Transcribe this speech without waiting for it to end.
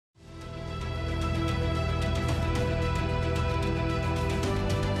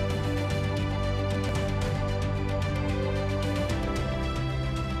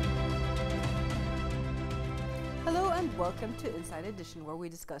and welcome to Inside Edition, where we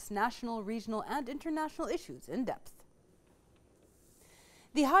discuss national, regional, and international issues in depth.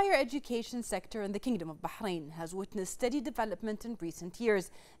 The higher education sector in the Kingdom of Bahrain has witnessed steady development in recent years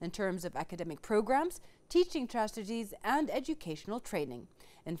in terms of academic programs, teaching strategies, and educational training.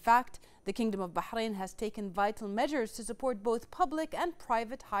 In fact, the Kingdom of Bahrain has taken vital measures to support both public and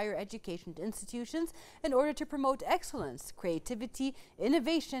private higher education institutions in order to promote excellence, creativity,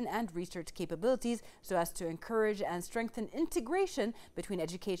 innovation, and research capabilities so as to encourage and strengthen integration between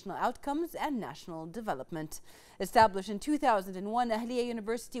educational outcomes and national development. Established in 2001, Ahlia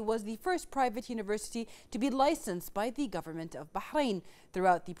University was the first private university to be licensed by the government of Bahrain.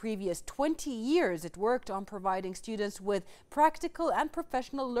 Throughout the previous 20 years, it worked on providing students with practical and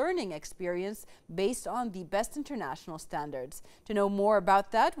professional learning experience based on the best international standards. To know more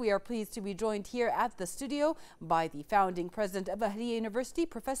about that, we are pleased to be joined here at the studio by the founding president of Ahlia University,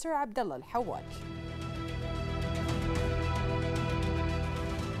 Professor Abdulla AlHawaj.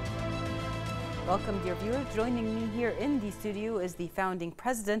 Welcome, dear viewers. Joining me here in the studio is the founding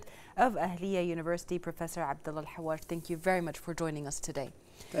president of Ahlia University, Professor Abdulla AlHawaj. Thank you very much for joining us today.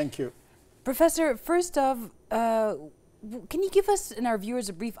 Thank you. Professor, first off, can you give us and our viewers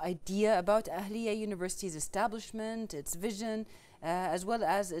a brief idea about Ahlia University's establishment, its vision, as well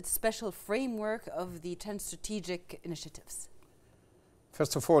as its special framework of the 10 strategic initiatives?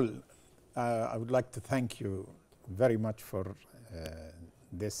 First of all, I would like to thank you very much for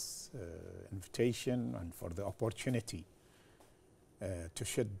this invitation and for the opportunity to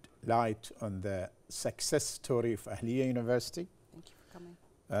shed light on the success story of Ahlia University. Thank you for coming.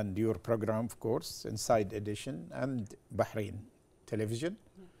 And your program, of course, Inside Edition and Bahrain Television.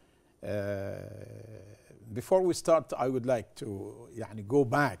 Yeah. Before we start, I would like to go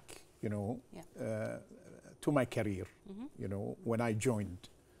back, to my career. When I joined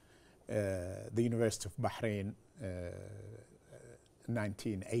the University of Bahrain in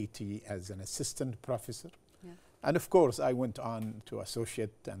 1980 as an assistant professor. Yeah. And of course, I went on to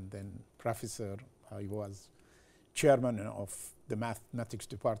associate and then professor. I was chairman of the mathematics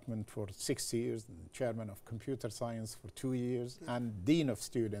department for 6 years, and chairman of computer science for 2 years, yeah, and dean of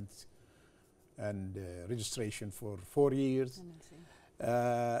students and registration for 4 years.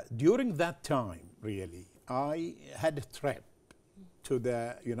 During that time, really, I had a trip to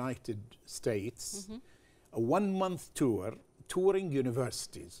the United States, a 1-month tour, touring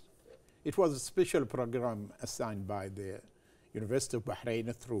universities. It was a special program assigned by the University of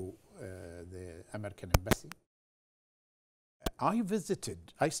Bahrain through the American Embassy. I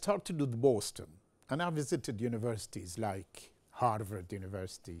started with Boston, and I visited universities like Harvard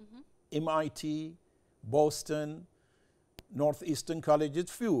University, MIT, Boston, Northeastern colleges,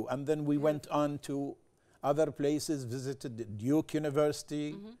 few. And then we went on to other places, visited Duke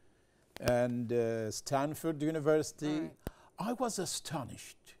University and Stanford University. Right. I was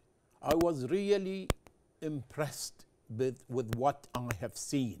astonished. I was really impressed with what I have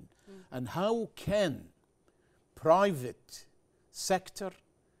seen. And how can private sector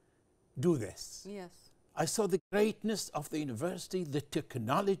do this? Yes. I saw the greatness of the university, the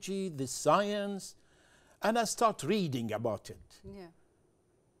technology, the science, and I start reading about it. Yeah.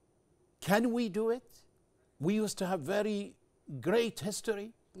 Can we do it? We used to have very great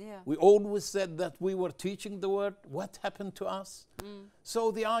history. Yeah. We always said that we were teaching the word. What happened to us?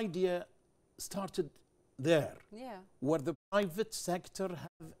 So the idea started there, yeah, where the private sector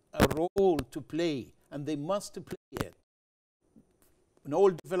have a role to play, and they must play it in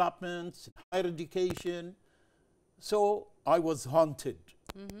all developments, higher education. So I was haunted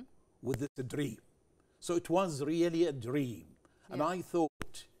with this dream. So it was really a dream. Yeah. And I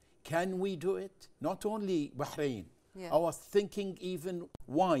thought, can we do it? Not only Bahrain. Yeah. I was thinking even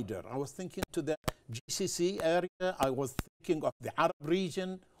wider. I was thinking to the GCC area. I was thinking of the Arab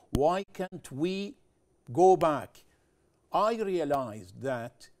region. Why can't we go back? I realized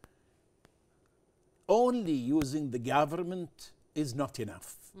that only using the government is not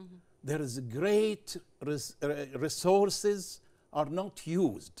enough. There is great resources are not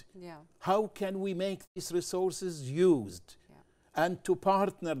used. Yeah. How can we make these resources used? Yeah. And to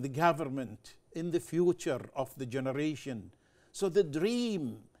partner the government in the future of the generation. So the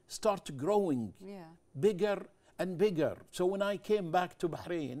dream started growing, yeah, bigger and bigger. So when I came back to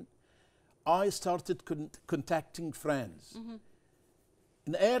Bahrain, I started contacting friends.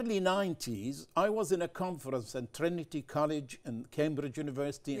 In the early 90s, I was in a conference at Trinity College and Cambridge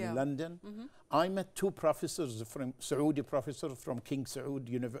University, yeah, in London. I met 2 professors from Saudi professors from King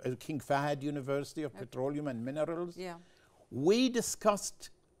Fahd University of Petroleum and Minerals. Yeah. We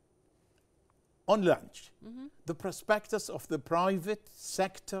discussed on lunch the prospectus of the private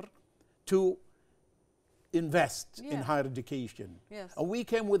sector to invest in higher education. Yes. And we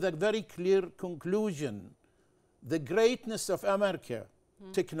came with a very clear conclusion. The greatness of America,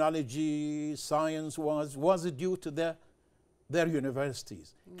 technology, science, was due to their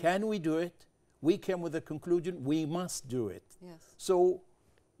universities. Can we do it? We came with a conclusion, we must do it. Yes. So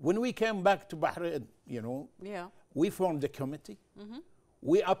when we came back to Bahrain, we formed a committee.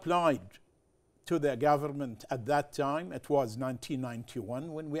 We applied to the government at that time. It was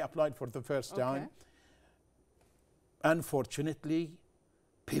 1991 when we applied for the first time. Unfortunately,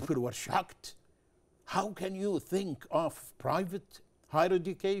 people were shocked. How can you think of private higher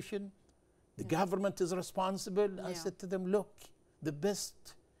education? The government is responsible. I said to them, look, the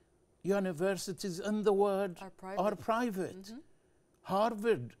best universities in the world are private.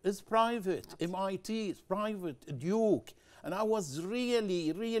 Harvard is private. MIT is private. Duke. And I was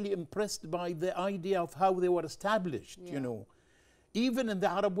really, really impressed by the idea of how they were established, you know. Even in the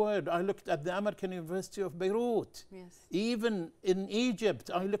Arab world, I looked at the American University of Beirut. Yes. Even in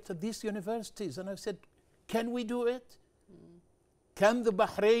Egypt, I looked at these universities and I said, can we do it? Can the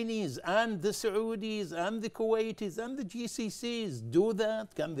Bahrainis and the Saudis and the Kuwaitis and the GCCs do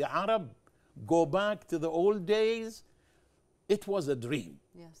that? Can the Arab go back to the old days? It was a dream.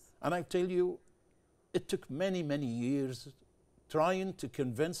 Yes. And I tell you, it took many, many years trying to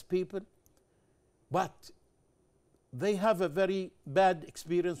convince people, but they have a very bad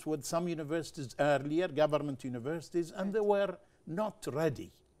experience with some universities earlier, government universities, and they were not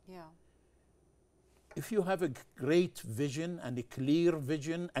ready. Yeah. If you have a great vision and a clear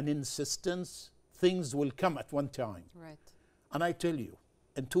vision and insistence, things will come at one time. Right. And I tell you,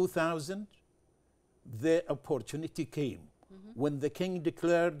 in 2000, the opportunity came when the king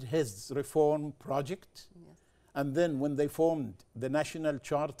declared his reform project, and then when they formed the National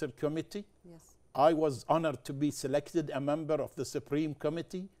Charter Committee. Yes. I was honored to be selected a member of the Supreme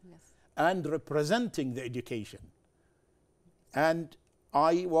Committee and representing the education. And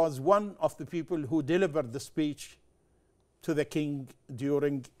I was one of the people who delivered the speech to the king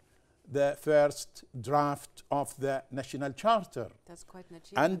during the first draft of the National Charter. That's quite an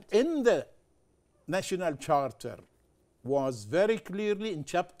achievement. And in the National Charter was very clearly in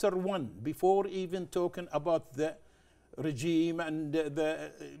chapter 1, before even talking about the regime and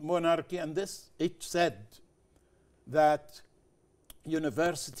the monarchy and this, it said that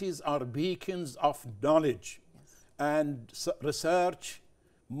universities are beacons of knowledge, and research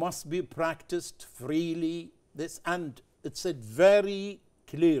must be practiced freely. And it said very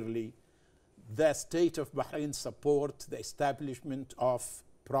clearly the state of Bahrain support the establishment of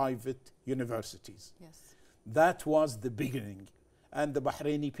private universities. Yes. That was the beginning. And the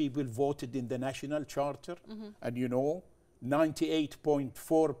Bahraini people voted in the National Charter. And you know,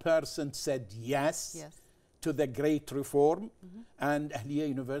 98.4% said yes to the great reform. And Ahlia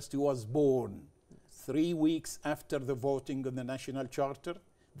University was born. 3 weeks after the voting on the National Charter,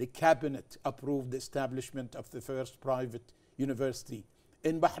 the cabinet approved the establishment of the first private university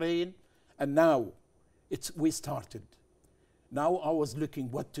in Bahrain. And now we started. Now I was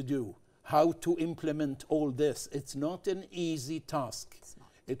looking what to do, how to implement all this. It's not an easy task.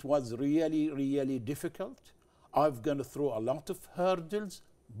 It was really, really difficult. I've gone through a lot of hurdles,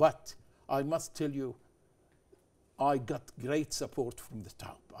 but I must tell you, I got great support from the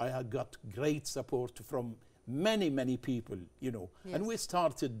top. I had got great support from many, many people, you know. And we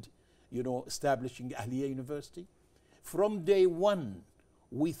started, you know, establishing Ahlia University. From day one,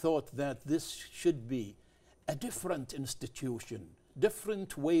 we thought that this should be a different institution,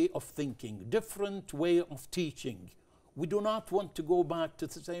 different way of thinking, different way of teaching. We do not want to go back to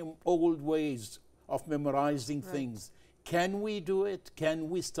the same old ways of memorizing things. Can we do it? Can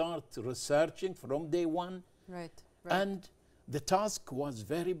we start researching from day one? Right. And the task was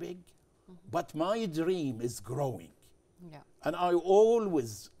very big, but my dream is growing. And I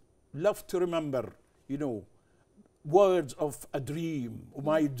always love to remember, you know, words of a dream,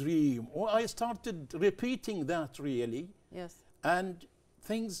 my dream. I started repeating that really. Yes. And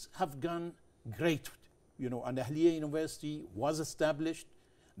things have gone great, you know, and Ahlia University was established.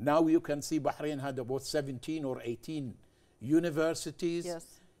 Now you can see Bahrain had about 17 or 18 universities. Yes.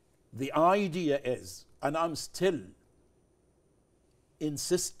 The idea is, and I'm still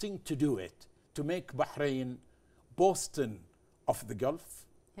insisting to do it, to make Bahrain Boston of the Gulf.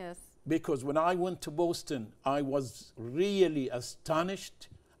 Yes. Because when I went to Boston, I was really astonished,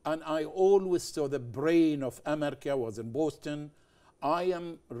 and I always saw the brain of America was in Boston. I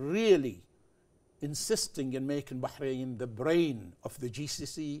am really insisting in making Bahrain the brain of the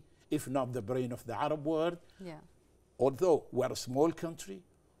GCC, if not the brain of the Arab world. Although we're a small country,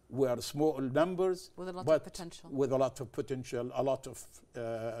 we're small numbers, with a lot of potential. With a lot of potential, a lot of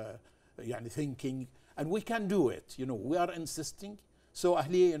thinking, And we can do it. You know, we are insisting. So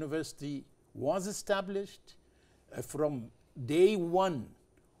Ahlia University was established. From day one,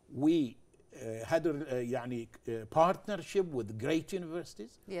 we had a partnership with great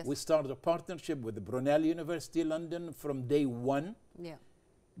universities. Yes. We started a partnership with Brunel University London from day one. Yeah.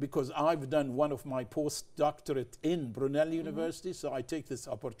 Because I've done one of my postdoctorate in Brunel University, so I take this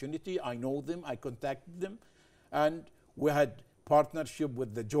opportunity. I know them, I contacted them, and we had partnership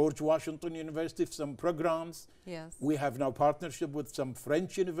with the George Washington University for some programs. Yes. We have now partnership with some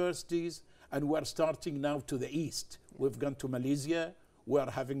French universities, and we're starting now to the east. We've gone to Malaysia. We are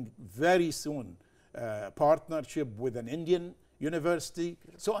having very soon partnership with an Indian university.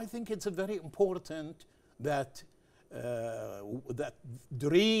 So I think it's very important that that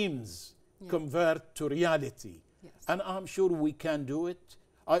dreams convert to reality. Yes. And I'm sure we can do it.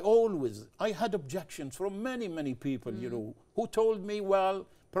 I had objections from many people, you know, who told me, well,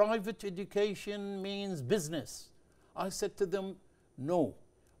 private education means business. I said to them, no,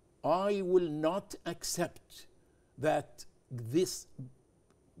 I will not accept that these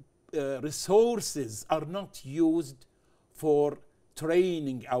resources are not used for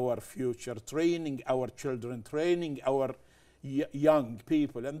training our future, training our children, training our young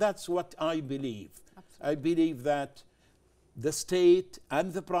people. And that's what I believe. Absolutely. I believe that the state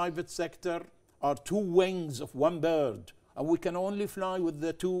and the private sector are two wings of one bird, and we can only fly with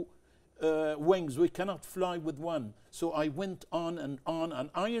the two wings. We cannot fly with one. So I went on, and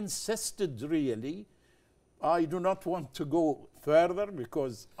I insisted, really. I do not want to go further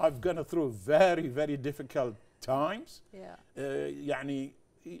because I've gone through very difficult times. Yeah.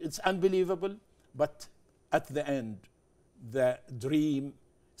 It's unbelievable, but at the end, the dream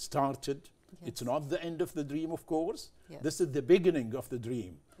started. Yes. It's not the end of the dream, of course. Yes. This is the beginning of the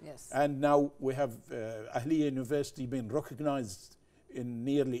dream. Yes. And now we have Ahlia University being recognized in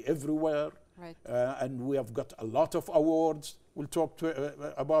nearly everywhere. Right. And we have got a lot of awards. We'll talk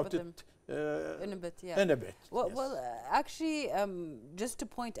about it in a bit. Yeah. In a bit. Well, yes. Actually, just to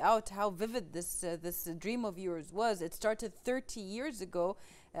point out how vivid this dream of yours was, it started 30 years ago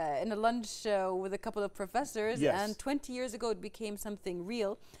in a lunch with a couple of professors, yes. and 20 years ago it became something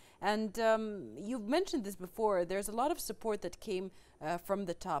real. And you've mentioned this before. There's a lot of support that came from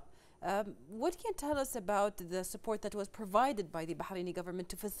the top. What can you tell us about the support that was provided by the Bahraini government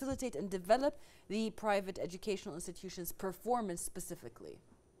to facilitate and develop the private educational institutions' performance specifically?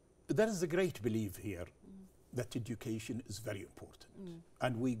 There is a great belief here that education is very important.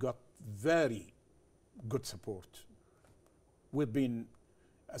 And we got very good support. We've been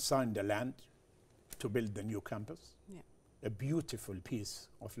assigned a land to build the new campus. Yeah. A beautiful piece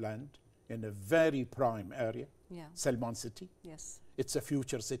of land in a very prime area, Salman City. Yes. It's a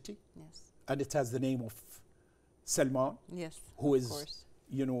future city. Yes. And it has the name of Salman, yes, who is,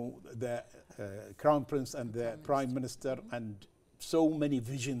 you know, the Crown Prince and the Prime Minister, and so many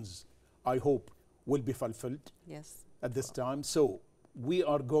visions, I hope, will be fulfilled at this time. So we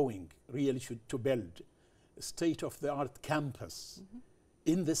are going really to build a state-of-the-art campus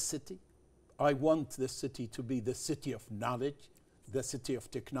in this city. I want this city to be the city of knowledge, the city of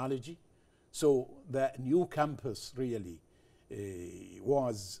technology. So the new campus really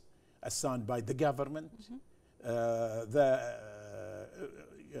was assigned by the government. The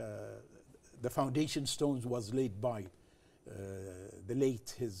foundation stones was laid by the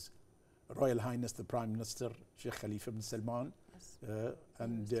late His Royal Highness the Prime Minister Sheikh Khalifa bin Salman,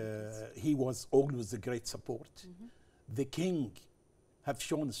 and he was always a great support. The King have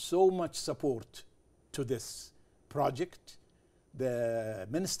shown so much support to this project. The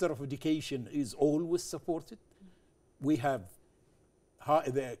Minister of Education is always supported. We have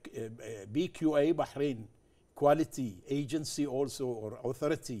the BQA, Bahrain Quality Agency also, or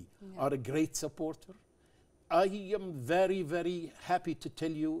Authority, are a great supporter. I am very happy to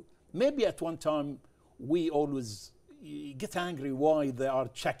tell you, maybe at one time we always get angry why they are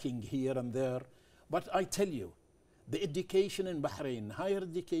checking here and there, but I tell you, the education in Bahrain, higher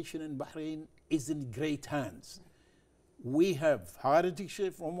education in Bahrain is in great hands. We have higher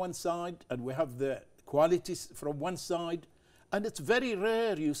education from one side, and we have the qualities from one side, and it's very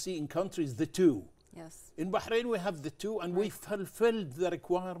rare you see in countries the two. Yes. In Bahrain we have the two, and we fulfilled the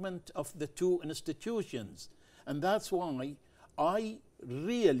requirement of the two institutions. And that's why I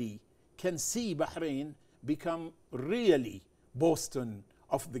really can see Bahrain become really Boston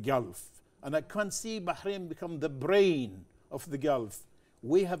of the Gulf. And I can see Bahrain become the brain of the Gulf.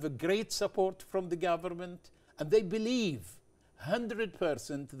 We have a great support from the government, and they believe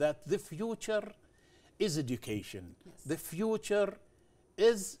 100% that the future is education. Yes. The future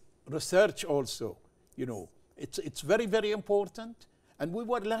is research also. You know, it's very important. And we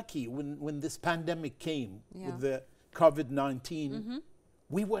were lucky when this pandemic came with the COVID-19,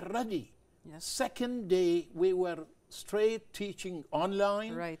 we were ready. Yes. Second day, we were straight teaching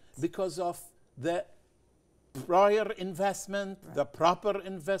online because of the prior investment, the proper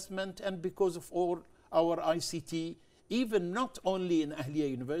investment, and because of all our ICT, even not only in Ahlia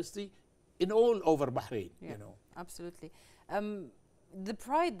University, in all over Bahrain, you know. Absolutely. The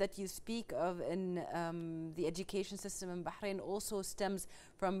pride that you speak of in the education system in Bahrain also stems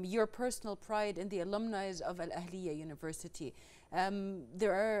from your personal pride in the alumni of Ahlia University.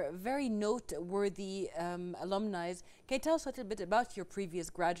 There are very noteworthy alumni. Can you tell us a little bit about your previous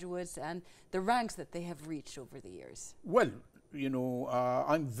graduates and the ranks that they have reached over the years? Well, you know,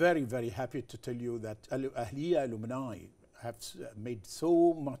 I'm very, very happy to tell you that Ahlia alumni have made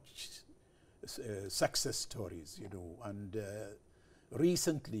so much success stories, you know, and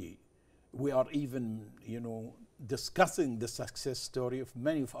recently we are even, you know, discussing the success story of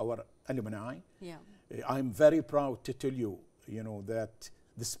many of our alumni. I'm very proud to tell you, you know, that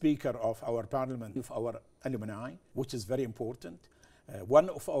the speaker of our parliament, of our alumni, which is very important, one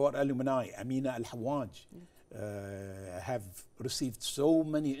of our alumni, AlHawaj, have received so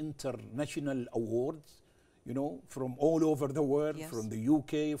many international awards, you know, from all over the world, from the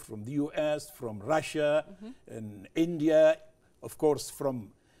UK, from the US, from Russia, and India, of course,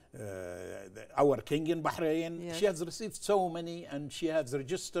 from our king in Bahrain. She has received so many, and she has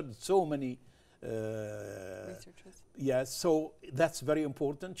registered so many researchers. Yes, so that's very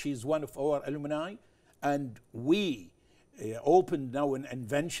important. She's one of our alumni, and we opened now an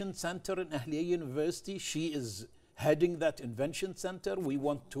invention center in Ahlia University. She is heading that invention center. We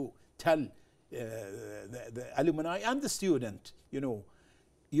want to tell the alumni and the student, you know,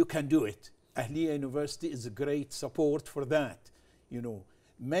 you can do it. Ahlia University is a great support for that. You know,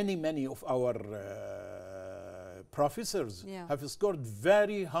 many of our professors have scored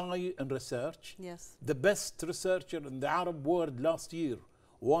very high in research. The best researcher in the Arab world last year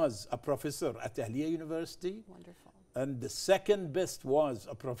was a professor at Ahlia University. Wonderful. And the second best was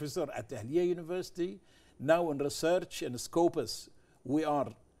a professor at Ahlia University. Now in research and Scopus, we are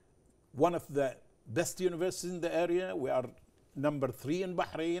one of the best universities in the area. We are number 3 in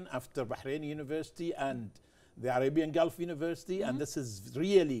Bahrain after Bahrain University and the Arabian Gulf University, and this is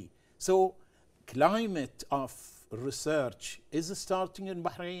really, so climate of research is starting in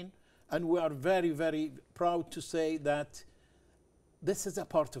Bahrain, and we are very, very proud to say that this is a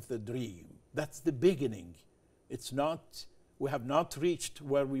part of the dream. That's the beginning. It's not, we have not reached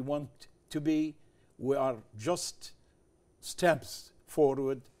where we want to be. We are just steps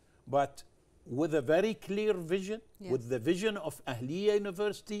forward, but with a very clear vision, with the vision of Ahlia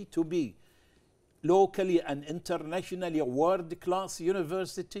University to be locally and internationally a world-class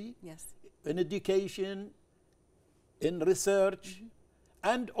university in education, in research,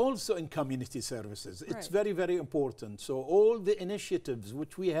 and also in community services. It's very, very important. So all the initiatives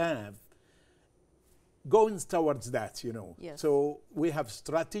which we have going towards that, you know. So we have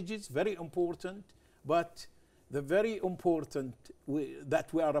strategies, very important, but the very important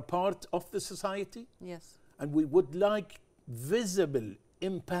that we are a part of the society. And we would like visible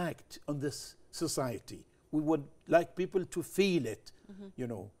impact on this society. We would like people to feel it, you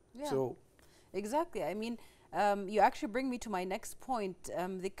know. So exactly. I mean, you actually bring me to my next point.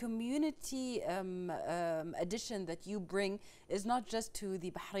 The community addition that you bring is not just to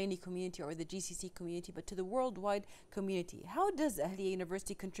the Bahraini community or the GCC community, but to the worldwide community. How does Ahlia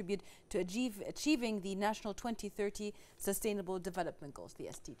University contribute to achieving the National 2030 Sustainable Development Goals, the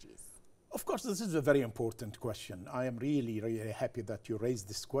SDGs? Of course, this is a very important question. I am really, really happy that you raised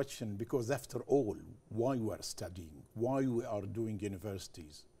this question, because after all, why we are studying, why we are doing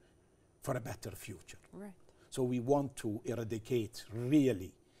universities? For a better future. So we want to eradicate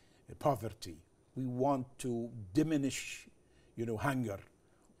really poverty. We want to diminish, you know, hunger.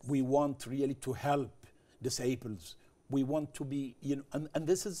 We want really to help disabled. We want to be, you know, and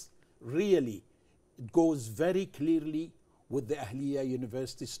this is really, it goes very clearly with the Ahlia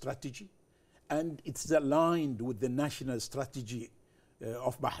University strategy, and it's aligned with the national strategy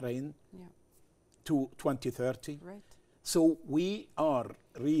of Bahrain to 2030. So we are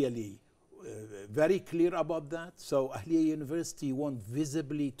really very clear about that. So Ahlia University wants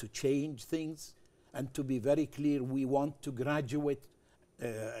visibly to change things, and to be very clear, we want to graduate,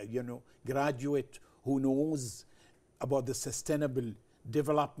 you know, graduate who knows about the sustainable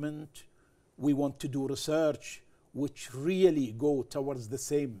development. We want to do research which really go towards the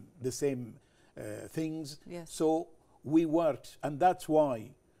same things. So we worked, and that's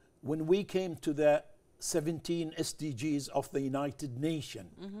why when we came to the 17 SDGs of the United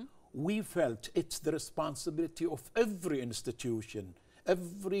Nations, we felt it's the responsibility of every institution,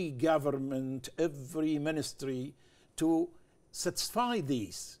 every government, every ministry to satisfy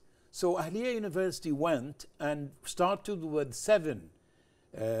these. So Ahlia University went and started with 7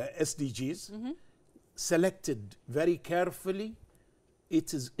 SDGs, selected very carefully. It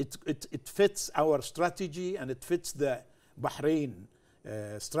fits our strategy, and it fits the Bahrain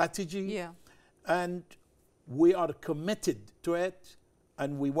strategy. Yeah. And we are committed to it.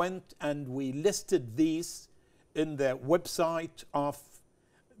 And we went and we listed these in the website of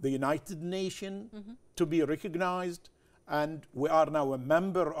the United Nations to be recognized. And we are now a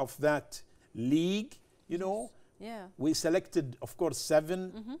member of that league, you know. Yeah. We selected, of course,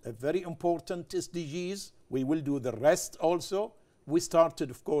 7 very important SDGs. We will do the rest also. We started,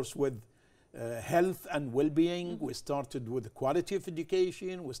 of course, with health and well-being. We started with quality of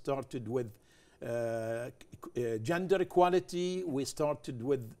education. We started with gender equality. We started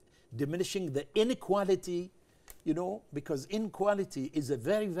with diminishing the inequality, you know, because inequality is a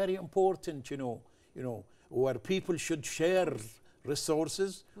very, very important, you know, where people should share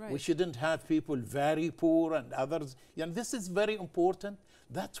resources. Right. We shouldn't have people very poor and others. And this is very important.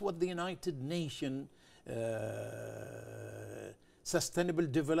 That's what the United Nations Sustainable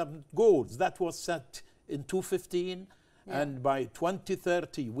Development Goals, that was set in 2015. And by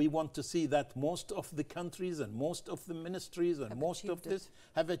 2030, we want to see that most of the countries and most of the ministries and most of this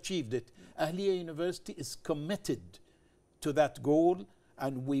have achieved it. Ahlia University is committed to that goal,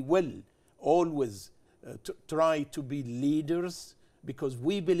 and we will always try to be leaders, because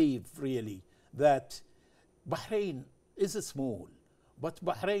we believe really that Bahrain is small, but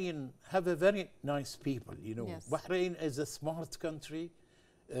Bahrain have a very nice people, you know. Yes. Bahrain is a smart country.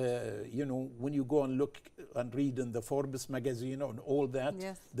 You know, when you go and look and read in the Forbes magazine and all that,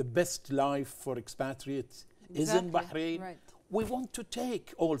 the best life for expatriates is in Bahrain. Right. We want to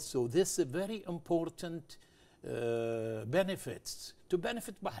take also this very important benefits to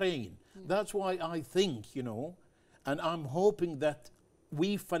benefit Bahrain. That's why I think, you know, and I'm hoping that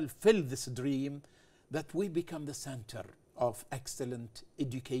we fulfill this dream, that we become the center of excellent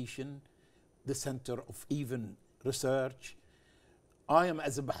education, the center of even research. I am,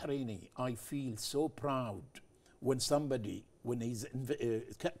 as a Bahraini, I feel so proud when somebody, when he's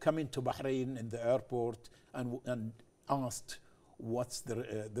coming to Bahrain in the airport and asked, what's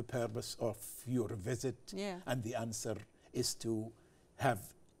the purpose of your visit? And the answer is to have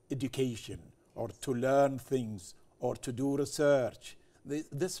education, or to learn things, or to do research.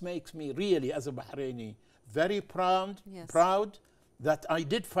 This makes me really, as a Bahraini, very proud that I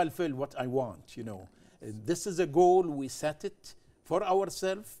did fulfill what I want, you know. This is a goal, we set it for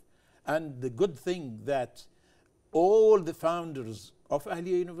ourselves, and the good thing that all the founders of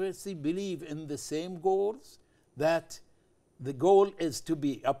Ahlia University believe in the same goals, that the goal is to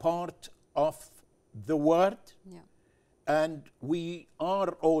be a part of the world, and we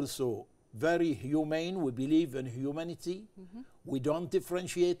are also very humane. We believe in humanity. We don't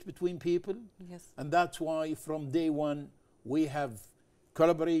differentiate between people, and that's why from day one we have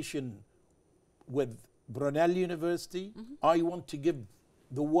collaboration with Brunel University. I want to give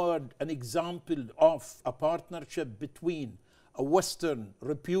the world an example of a partnership between a Western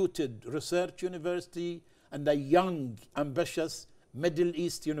reputed research university and a young, ambitious Middle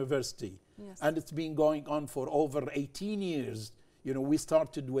East university. And it's been going on for over 18 years. You know, we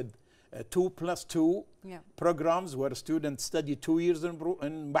started with 2+2 programs where students study 2 years in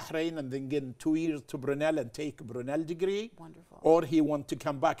Bahrain and then get 2 years to Brunel and take a Brunel degree. Wonderful. Or he want to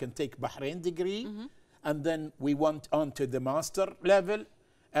come back and take Bahrain degree. And then we went on to the master level.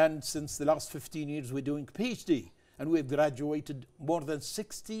 And since the last 15 years, we're doing PhD. And we've graduated more than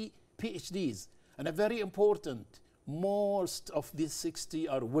 60 PhDs. And a very important, most of these 60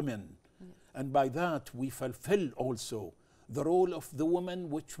 are women. And by that, we fulfill also the role of the woman,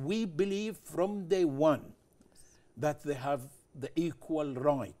 which we believe from day one, that they have the equal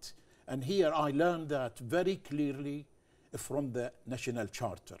right. And here I learned that very clearly from the National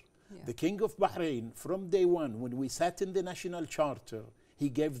Charter. The King of Bahrain, from day one, when we sat in the National Charter, he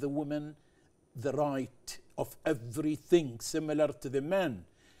gave the women the right of everything similar to the men.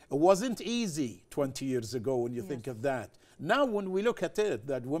 It wasn't easy 20 years ago when you think of that. Now when we look at it,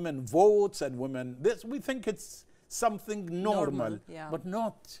 that women vote and women, this, we think it's something normal. But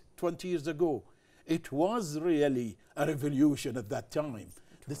not 20 years ago. It was really a revolution at that time.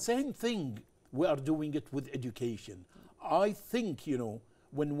 The same thing, we are doing it with education. I think, you know,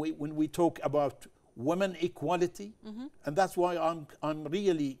 when we talk about women equality, and that's why I'm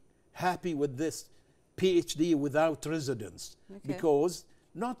really happy with this PhD without residence, because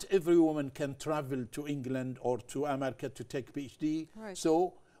not every woman can travel to England or to America to take PhD.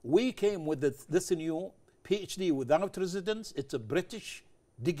 So we came with this new PhD without residence. It's a British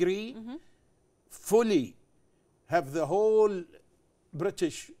degree, fully have the whole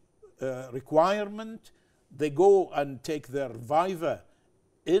British requirement. They go and take their Viva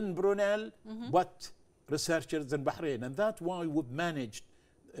in Brunel, but researchers in Bahrain. And that's why we've managed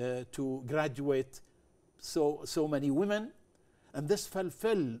to graduate so many women. And this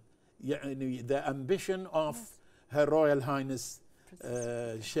fulfill the ambition of Her Royal Highness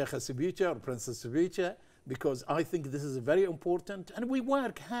Sheikha Sibicha or Princess Sibicha, because I think this is very important. And we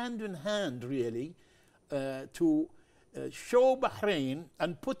work hand in hand, really, to show Bahrain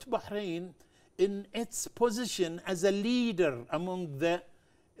and put Bahrain in its position as a leader among the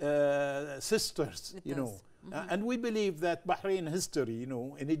sisters, and we believe that Bahrain history,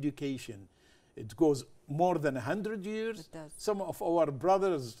 in education, it goes more than 100 years. It does. Some of our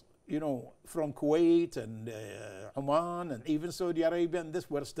brothers, from Kuwait and Oman and even Saudi Arabia and this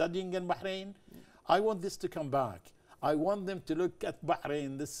were studying in Bahrain. I want this to come back. I want them to look at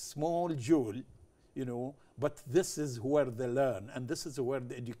Bahrain, this small jewel, but this is where they learn, and this is where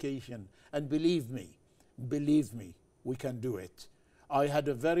the education, and believe me, we can do it. I had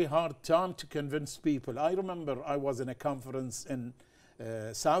a very hard time to convince people. I remember I was in a conference in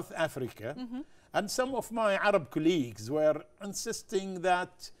South Africa, and some of my Arab colleagues were insisting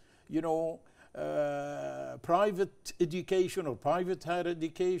that, private education or private higher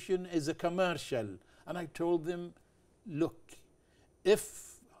education is a commercial. And I told them, look,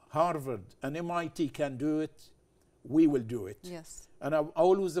 if Harvard and MIT can do it, we will do it. Yes. And I'm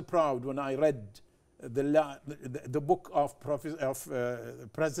always proud when I read the book of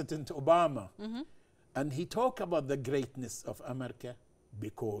President Obama, and he talked about the greatness of America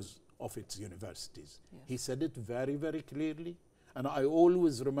because of its universities. Yes. He said it very, very clearly, and I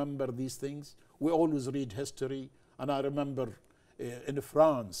always remember these things. We always read history, and I remember in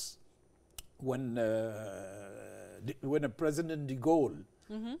France when President de Gaulle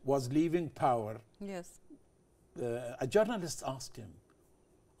was leaving power. Yes. A journalist asked him,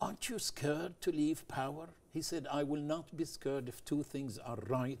 "Aren't you scared to leave power?" He said, "I will not be scared if two things are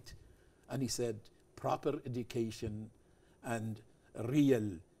right." And he said, proper education and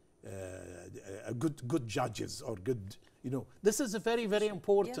real good judges or good, this is a very, very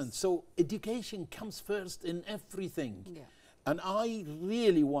important. Yes. So education comes first in everything. Yeah. And I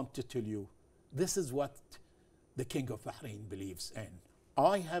really want to tell you, this is what the King of Bahrain believes in.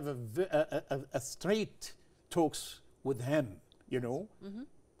 I have a straight talks with him,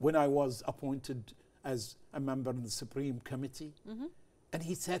 when I was appointed as a member of the Supreme Committee. And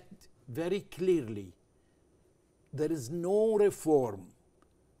he said very clearly, there is no reform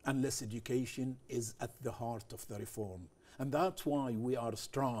unless education is at the heart of the reform. And that's why we are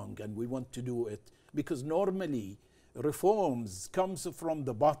strong and we want to do it, because normally reforms comes from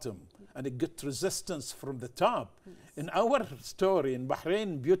the bottom and it gets resistance from the top. Yes. In our story, in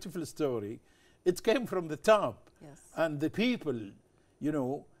Bahrain, beautiful story, it came from the top. Yes. And the people,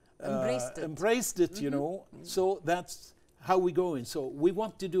 embraced it, So that's how we go in. So we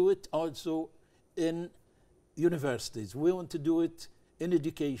want to do it also in universities. We want to do it in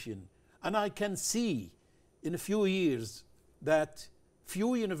education. And I can see in a few years that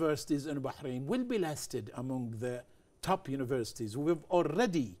few universities in Bahrain will be listed among the top universities. We've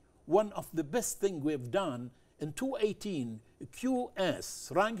already, one of the best things we've done in 2018,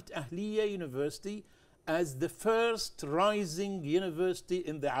 QS ranked Ahlia University as the first rising university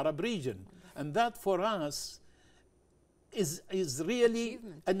in the Arab region. And that for us is really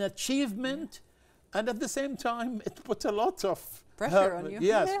an achievement. Yeah. And at the same time, it put a lot of pressure on you.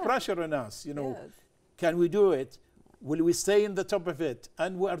 Yes, yeah. Pressure on us. Yes. Can we do it? Will we stay in the top of it?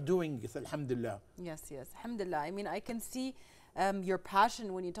 And we are doing it, alhamdulillah. Yes, alhamdulillah. I mean, I can see your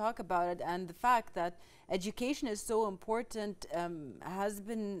passion when you talk about it, and the fact that education is so important has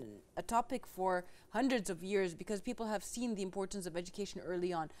been a topic for hundreds of years, because people have seen the importance of education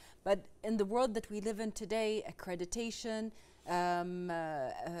early on. But in the world that we live in today, accreditation,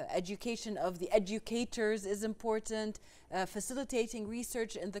 education of the educators is important, facilitating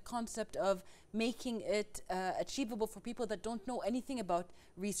research in the concept of making it achievable for people that don't know anything about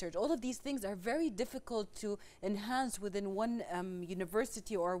research. All of these things are very difficult to enhance within one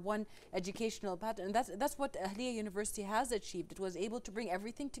university or one educational pattern. And that's what Ahlia University has achieved. It was able to bring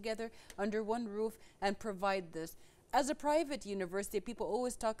everything together under one roof and provide this. As a private university, people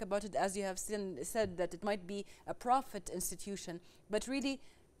always talk about it, as you have said, that it might be a profit institution. But really,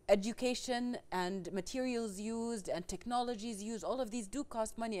 education and materials used and technologies used, all of these do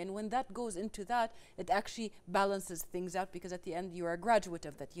cost money, and when that goes into that, it actually balances things out, because at the end you are a graduate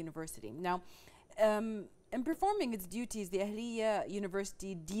of that university. Now, in performing its duties, the Ahlia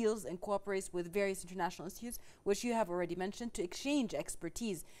University deals and cooperates with various international institutes, which you have already mentioned, to exchange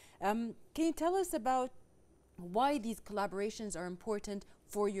expertise. Can you tell us about why these collaborations are important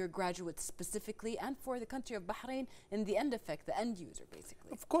for your graduates specifically, and for the country of Bahrain in the end effect, the end user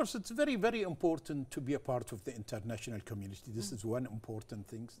basically? Of course, it's very, very important to be a part of the international community. This is one important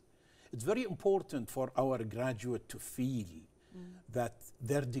thing. It's very important for our graduate to feel that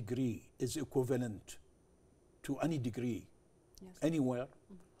their degree is equivalent to any degree anywhere.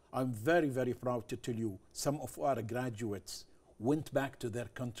 I'm very, very proud to tell you some of our graduates went back to their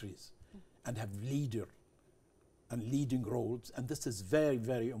countries and have leading roles, and this is very,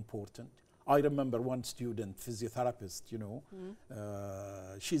 very important. I remember one student, physiotherapist, you know,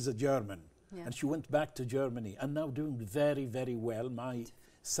 she's a German, and she went back to Germany and now doing very, very well. My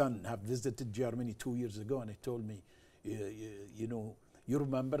son have visited Germany 2 years ago, and he told me, you know, you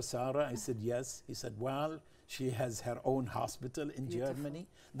remember Sarah? I said, yes. He said, well, she has her own hospital in Germany.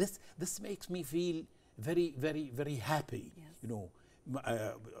 This makes me feel very, very, very happy, you know.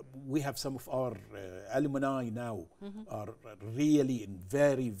 We have some of our alumni now are really in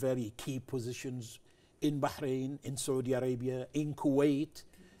very, very key positions in Bahrain, in Saudi Arabia, in Kuwait.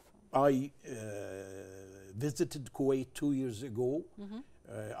 I visited Kuwait 2 years ago.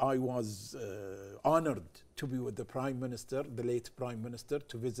 I was honored to be with the Prime Minister, the late Prime Minister,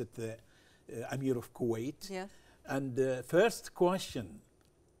 to visit the Emir of Kuwait. Yes. And the first question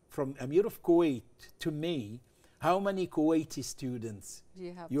from Emir of Kuwait to me, how many Kuwaiti students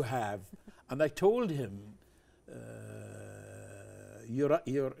you have? And I told him,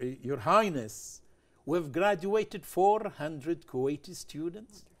 Your Highness, we've graduated 400 Kuwaiti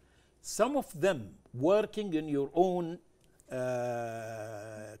students, some of them working in your own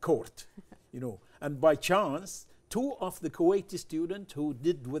court, you know. And by chance, 2 of the Kuwaiti students who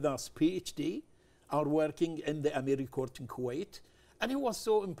did with us PhD are working in the Amiri court in Kuwait. And he was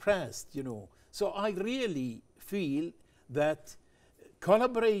so impressed, you know. So I really feel that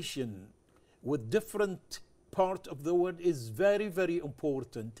collaboration with different parts of the world is very, very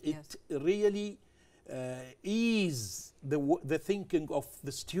important. It really eases the thinking of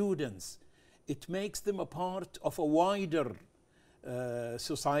the students. It makes them a part of a wider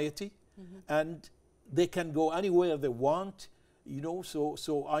society, and they can go anywhere they want, you know. So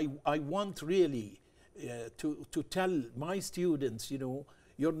I want really to tell my students, you know,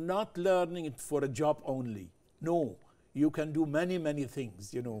 you're not learning it for a job only. No, you can do many, many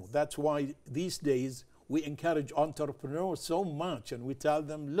things, you know. That's why these days we encourage entrepreneurs so much, and we tell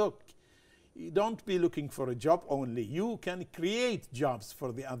them, look, you don't be looking for a job only. You can create jobs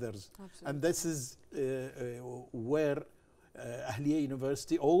for the others. Absolutely. And this is where Ahlia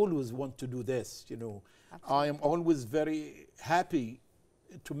University always want to do this, you know. Absolutely. I am always very happy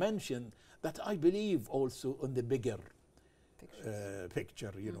to mention that I believe also in the bigger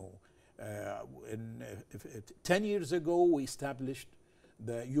picture, you know. 10 years ago, we established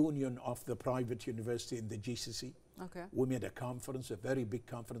the Union of the Private University in the GCC. Okay. We made a conference, a very big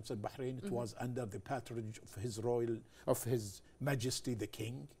conference in Bahrain. It was under the patronage of His Majesty the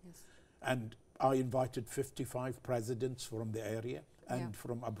King. Yes. And I invited 55 presidents from the area and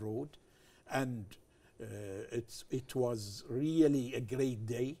from abroad. And it was really a great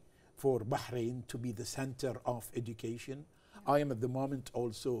day for Bahrain to be the center of education. I am at the moment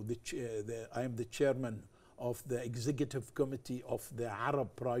also I am the chairman of the executive committee of the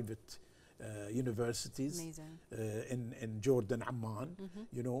Arab private universities in Jordan, Amman.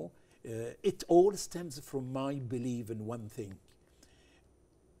 You know, it all stems from my belief in one thing: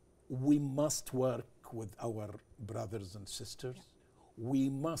 we must work with our brothers and sisters.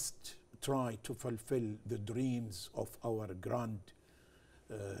 We must try to fulfill the dreams of our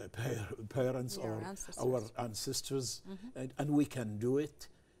parents or our ancestors, and we can do it.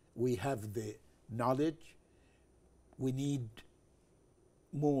 We have the knowledge. We need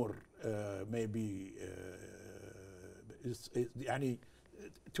more maybe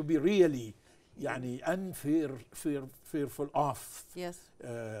to be really fearful of. Yes.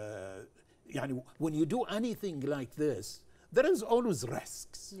 When you do anything like this, there is always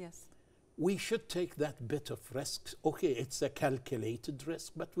risks. Yes. We should take that bit of risks. Okay, it's a calculated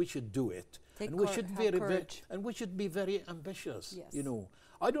risk, but we should do it. And we should be very ambitious. Yes. You know,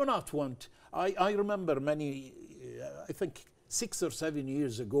 I do not want. I remember many. I think 6 or 7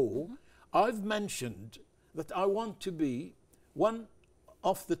 years ago, I've mentioned that I want to be one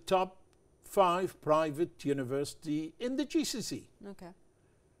of the top 5 private university in the GCC. Okay.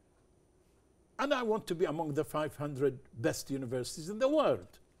 And I want to be among the 500 best universities in the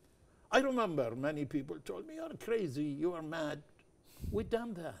world. I remember many people told me, you're crazy, you are mad. We've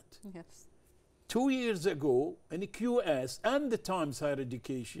done that. Yes. 2 years ago, in QS and the Times Higher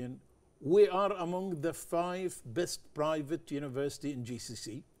Education, we are among the 5 best private universities in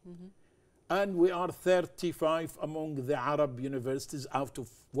GCC. And we are 35 among the Arab universities out of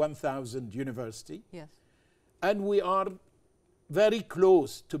 1,000 universities. Yes. And we are very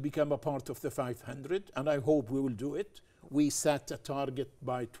close to become a part of the 500, and I hope we will do it. We set a target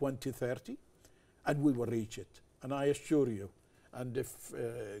by 2030, and we will reach it. And I assure you, and if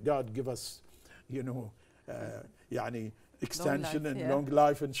God give us, you know, extension and long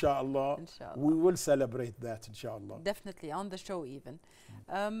life, inshallah, we will celebrate that, inshallah. Definitely, on the show even.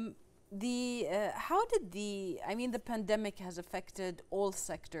 How did the pandemic has affected all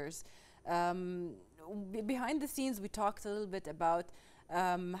sectors. Behind the scenes, we talked a little bit about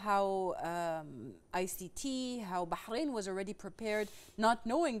how ICT, how Bahrain was already prepared, not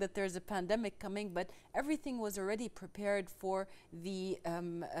knowing that there's a pandemic coming, but everything was already prepared for the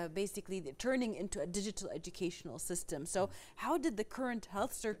basically the turning into a digital educational system. So how did the current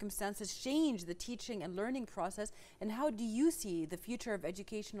health circumstances change the teaching and learning process, and how do you see the future of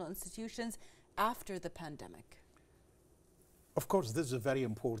educational institutions after the pandemic? Of course, this is a very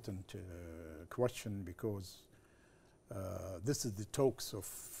important question, because this is the talks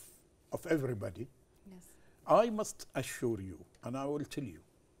of everybody. Yes. I must assure you, and I will tell you,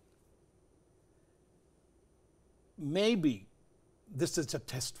 maybe this is a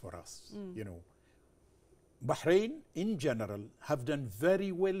test for us. You know, Bahrain in general have done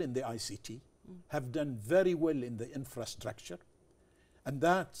very well in the ICT, have done very well in the infrastructure, and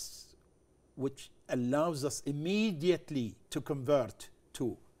that's which allows us immediately to convert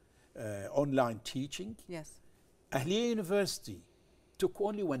to online teaching. Yes. Ahlia University took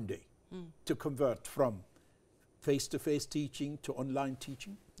only 1 day to convert from face-to-face teaching to online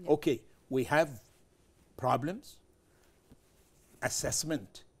teaching. Yeah. Okay, we have problems.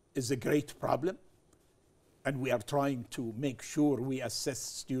 Assessment is a great problem, and we are trying to make sure we assess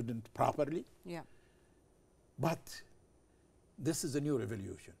students properly. Yeah. But this is a new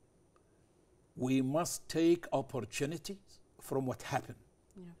revolution. We must take opportunities from what happened.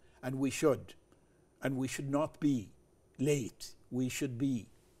 Yeah. And we should not be late. We should be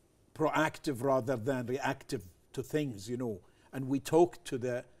proactive rather than reactive to things, you know. And we talk to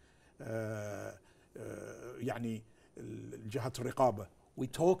the جهات الرقابة. We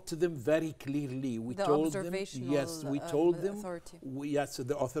talked to them very clearly. We told them, yes, we told them, yes,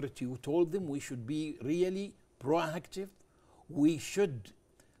 the authority. We told them we should be really proactive. We should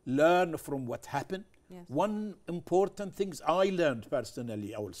learn from what happened. Yes. One important thing I learned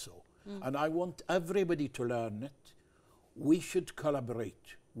personally also, and I want everybody to learn it, we should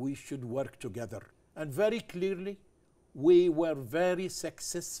collaborate. We should work together. And very clearly, we were very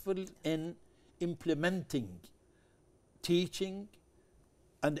successful in implementing teaching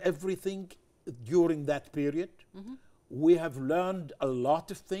and everything during that period. We have learned a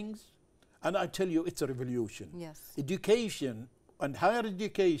lot of things, and I tell you, it's a revolution. Yes. Education and higher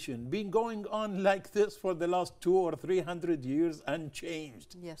education been going on like this for the last 200 or 300 years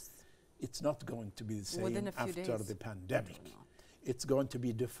unchanged. Yes. It's not going to be the same Within a few after days. the pandemic. It's going to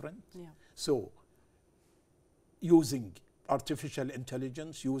be different. Yeah. So, using artificial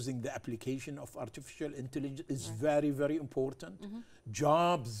intelligence, using the application of artificial intelligence is very, very important.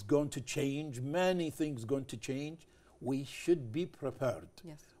 Jobs going to change, many things going to change. We should be prepared.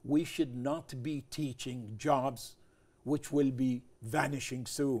 Yes. We should not be teaching jobs which will be vanishing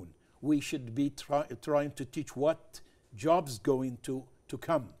soon. We should be trying to teach what jobs going to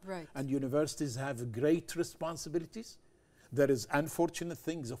come. Right. And universities have great responsibilities. There is unfortunate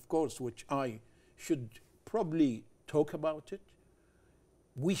things, of course, which I should probably talk about it.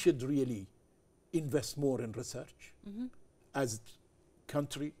 We should really invest more in research as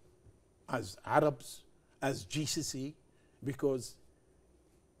country, as Arabs, as GCC, because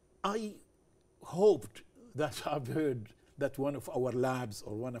I hoped that I've heard that one of our labs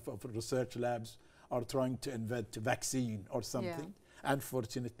or one of our research labs are trying to invent a vaccine or something. Yeah.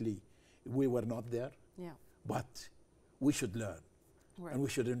 Unfortunately, we were not there. Yeah. But we should learn. Right. And we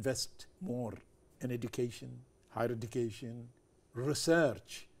should invest more in education, higher education,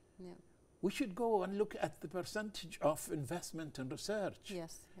 research. Yeah. We should go and look at the percentage of investment in research.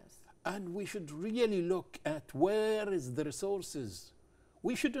 Yes, yes. And we should really look at where is the resources.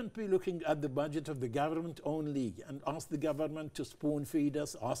 We shouldn't be looking at the budget of the government only and ask the government to spoon feed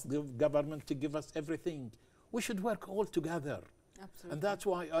us, ask the government to give us everything. We should work all together. Absolutely. And that's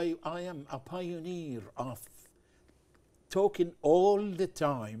why I am a pioneer of talking all the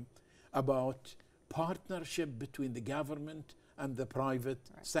time about partnership between the government and the private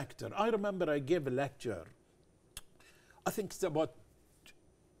sector. I remember I gave a lecture, I think it's about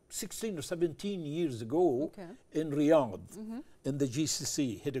 16 or 17 years ago in Riyadh, in the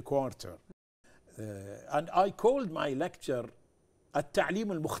GCC headquarters. And I called my lecture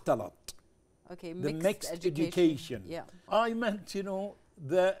التعليم المختلط. Okay, the mixed education. Yeah. I meant, you know,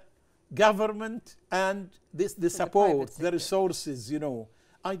 the government and the support, the resources, you know.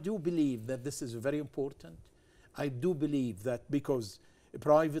 I do believe that this is very important. I do believe that because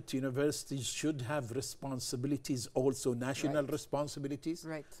private universities should have responsibilities, also national responsibilities.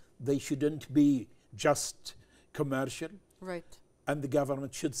 Right. They shouldn't be just commercial. Right. And the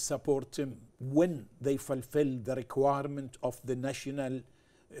government should support them when they fulfill the requirement of the national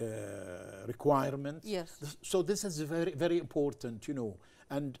requirements. Yes. So this is very, very important, you know.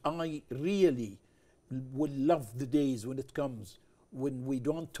 And I really will love the days when it comes when we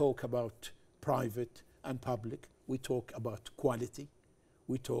don't talk about private and public. We talk about quality.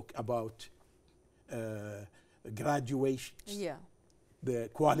 We talk about graduations. Yeah. The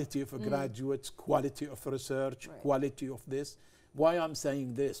quality of graduates, quality of research, quality of this. Why I'm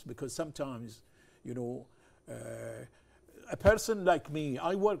saying this? Because sometimes, you know, a person like me,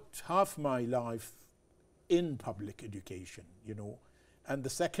 I worked half my life in public education, you know, and the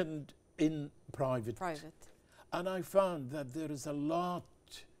second in private. And I found that there is a lot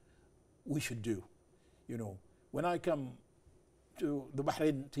we should do, you know. When I come to the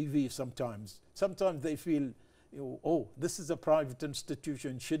Bahrain TV sometimes they feel, you know, oh, this is a private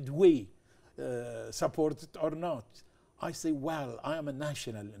institution, should we support it or not? I say, well, I am a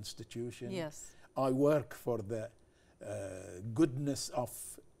national institution. Yes. I work for the goodness of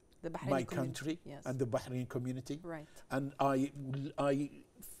my country and the Bahrain community. Right. And I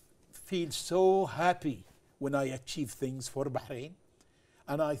feel so happy when I achieve things for Bahrain.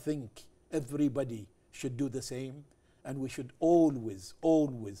 And I think everybody should do the same. And we should always,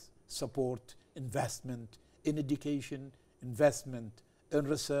 always support investment in education, investment in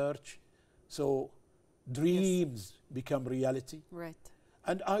research. So dreams become reality. Right.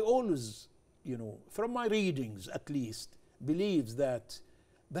 And I always, you know, from my readings at least, believes that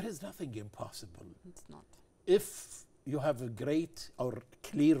there is nothing impossible. It's not. If you have a great or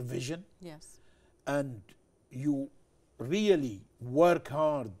clear vision, and you really work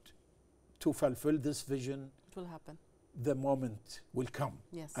hard to fulfill this vision, it will happen. The moment will come,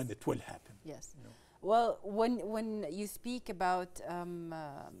 and it will happen. Yes. You know? Well, when you speak about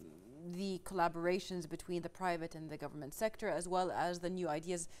the collaborations between the private and the government sector, as well as the new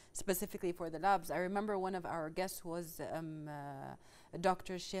ideas specifically for the labs, I remember one of our guests was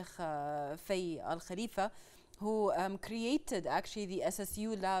Dr. Sheikh Fay Al Khalifa, who created actually the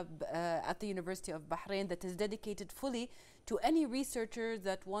SSU lab at the University of Bahrain that is dedicated fully to any researcher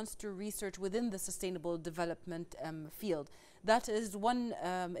that wants to research within the sustainable development field. That is one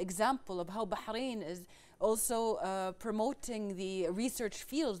example of how Bahrain is also promoting the research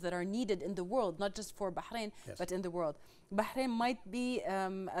fields that are needed in the world, not just for Bahrain, but in the world. Bahrain might be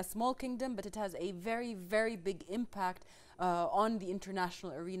a small kingdom, but it has a very, very big impact on the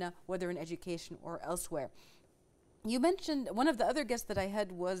international arena, whether in education or elsewhere. You mentioned one of the other guests that I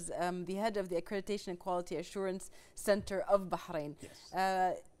had was the head of the Accreditation and Quality Assurance Center of Bahrain.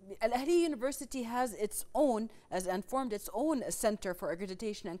 Al-Ahlia University has its own, and formed its own center for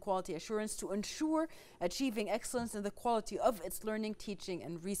accreditation and quality assurance to ensure achieving excellence in the quality of its learning, teaching,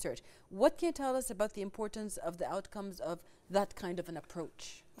 and research. What can you tell us about the importance of the outcomes of that kind of an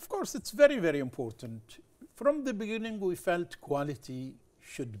approach? Of course, it's very, very important. From the beginning, we felt quality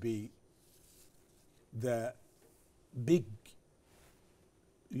should be the big,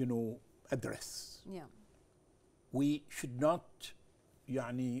 you know, address. We should not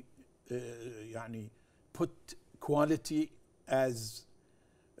put quality as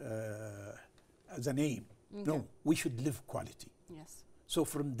an aim. No, we should live quality. So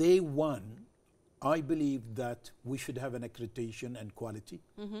from day one, I believe that we should have an accreditation and quality.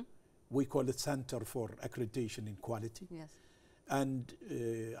 We call it Center for Accreditation and Quality. And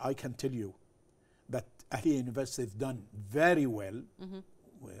I can tell you that Ahlia University has done very well.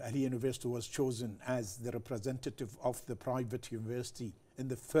 Ahlia University was chosen as the representative of the private university in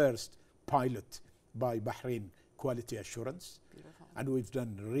the first pilot by Bahrain Quality Assurance. And we've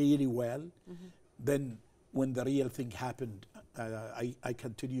done really well. Then when the real thing happened, I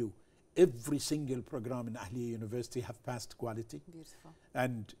can tell you, every single program in Ahlia University have passed quality.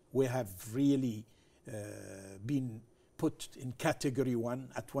 And we have really been put in category 1.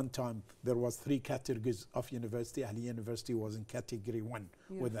 At one time, there was 3 categories of university. Ahlia University was in category 1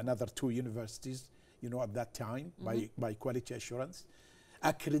 with another 2 universities, you know, at that time by quality assurance.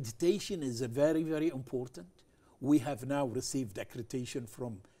 Accreditation is a very, very important. We have now received accreditation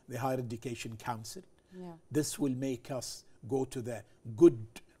from the Higher Education Council. Yeah. This will make us go to the good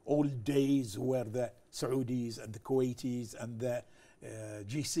old days where the Saudis and the Kuwaitis and the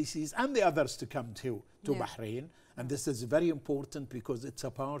GCCs and the others to come to Bahrain. And this is very important because it's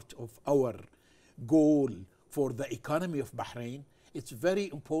a part of our goal for the economy of Bahrain. It's very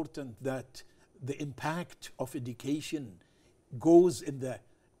important that the impact of education goes in the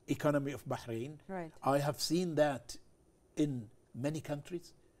economy of Bahrain. Right. I have seen that in many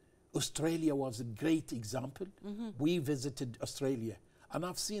countries. Australia was a great example. We visited Australia, and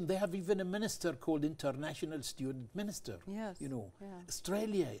I've seen they have even a minister called International Student Minister. Yes. You know, yeah.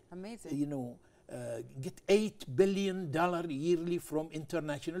 Australia, amazing. You know, get $8 billion yearly from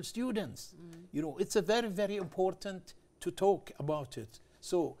international students. You know, it's a very, very important to talk about it.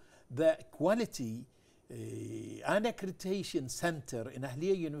 So the quality and accreditation center in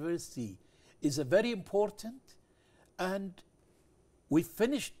Ahlia University is a very important, and we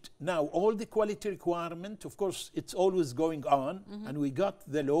finished now all the quality requirement. Of course, it's always going on, and we got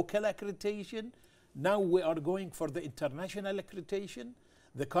the local accreditation. Now we are going for the international accreditation.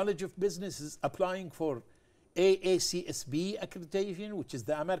 The College of Business is applying for AACSB accreditation, which is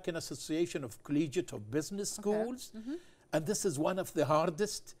the American Association of Collegiate of Business Schools. And this is one of the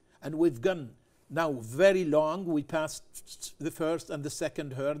hardest, and we've gone now very long. We passed the first and the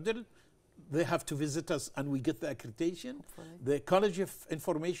second hurdle. They have to visit us and we get the accreditation. Hopefully. The College of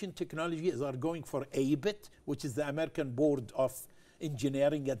Information Technology are going for ABIT, which is the American Board of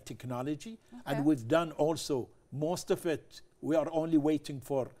Engineering and Technology. And we've done also most of it. We are only waiting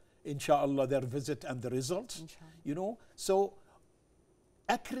for, inshallah, their visit and the results. You know, so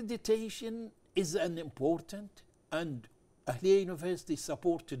accreditation is an important, and Ahlia University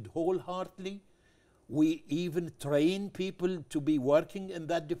supported wholeheartedly. We even train people to be working in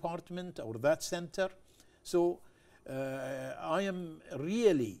that department or that center. So I am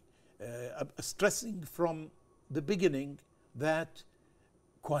really stressing from the beginning that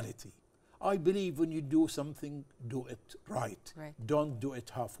quality. I believe when you do something, do it right. Don't do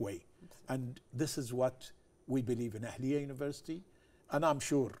it halfway. And this is what we believe in Ahlia University. And I'm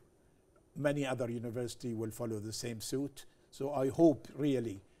sure many other universities will follow the same suit. So I hope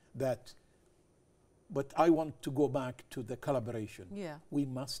really that, but I want to go back to the collaboration. Yeah. We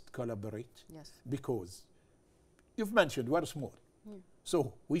must collaborate. Yes. Because you've mentioned we're small.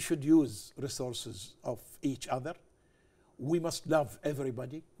 So we should use resources of each other. We must love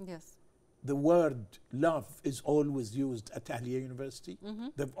everybody. Yes. The word love is always used at Ahlia University.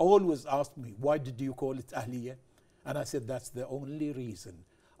 They've always asked me, why did you call it Ahlia? And I said, that's the only reason.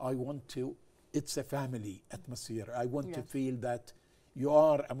 I want to, it's a family atmosphere. I want to feel that you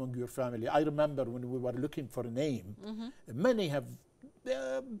are among your family. I remember when we were looking for a name, many have,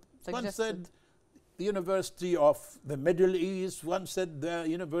 one said the University of the Middle East, one said the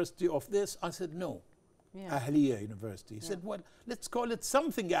University of this. I said, no, Ahlia University. He said, well, let's call it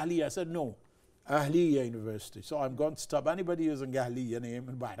something Ahlia. I said, no, Ahlia University. So I'm going to stop anybody using Ahlia name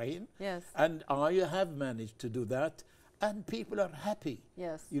in Bahrain. Yes. And I have managed to do that. And people are happy.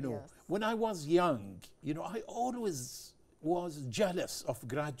 Yes. You know, when I was young, you know, I always was jealous of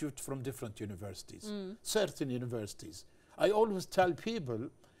graduates from different universities, certain universities. I always tell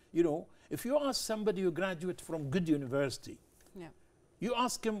people, you know, if you ask somebody who graduated from good university, you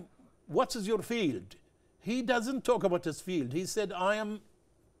ask him, what is your field? He doesn't talk about his field. He said, I am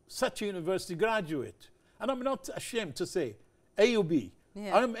such a university graduate. And I'm not ashamed to say, AUB.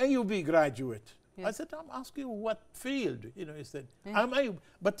 I'm AUB graduate. I said, I'm asking you what field. You know, he said, I'm AUB.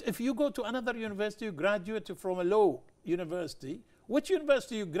 But if you go to another university, you graduate from a law university, which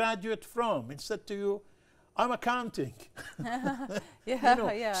university you graduate from? It said to you, I'm accounting. You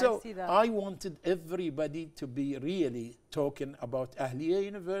know? So I see that. I wanted everybody to be really talking about Ahlia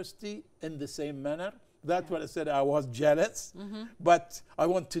University in the same manner. That's what I said. I was jealous, but I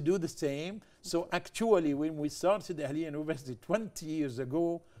want to do the same. So actually, when we started Ahlia University 20 years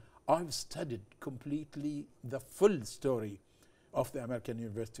ago, I've studied completely the full story of the American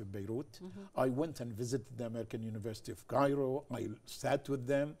University of Beirut. I went and visited the American University of Cairo. I sat with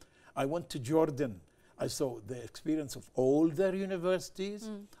them. I went to Jordan. I saw the experience of all their universities.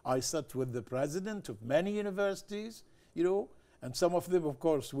 I sat with the president of many universities, you know, and some of them, of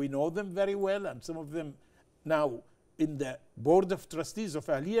course, we know them very well, and some of them now in the board of trustees of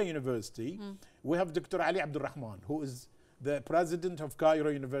Ahlia University, we have Dr. Ali Abdurrahman, who is the president of Cairo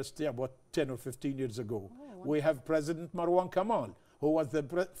University about 10 or 15 years ago. We have President Marwan Kamal, who was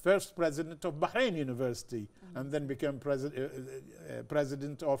the first president of Bahrain University, and then became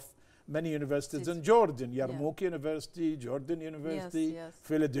president of many universities in Jordan, Yarmouk University, Jordan University,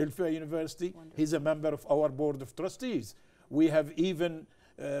 Philadelphia University. Wonderful. He's a member of our board of trustees. We have even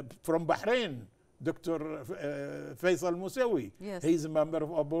from Bahrain, Dr. Faisal Musawi. Yes. He's a member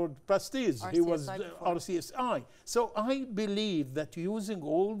of our board of trustees. RCSI he was RCSI. So I believe that using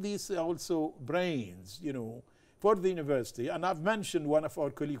all these also brains, you know, for the university, and I've mentioned one of our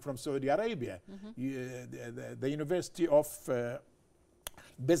colleagues from Saudi Arabia, the University of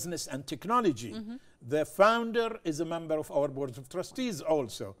Business and Technology. The founder is a member of our board of trustees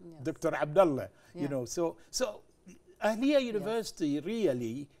also, Dr. Abdulla. You know, so Ahlia University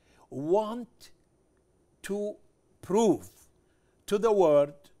really want to prove to the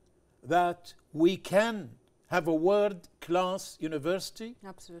world that we can have a world-class university.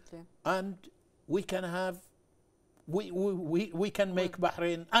 Absolutely. And we can have, we can make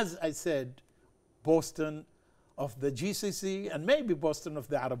Bahrain, as I said, Boston of the GCC and maybe Boston of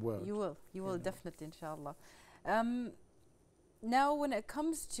the Arab world. You will definitely, inshallah. Now, when it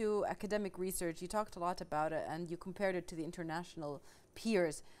comes to academic research, you talked a lot about it and you compared it to the international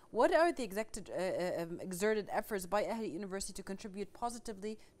peers. What are the exerted efforts by Ahlia University to contribute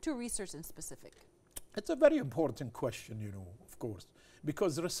positively to research in specific? It's a very important question, you know, of course,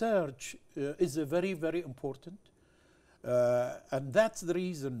 because research is a very, very important. And that's the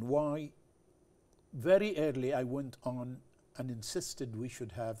reason why very early I went on and insisted we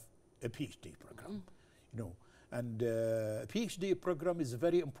should have a PhD program, you know. And a PhD program is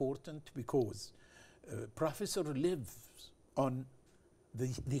very important because professor lives on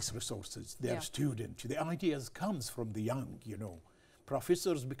these resources, their student. The ideas comes from the young, you know.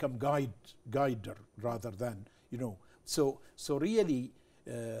 Professors become guider rather than, you know. So really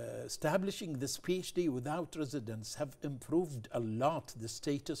establishing this PhD without residence have improved a lot the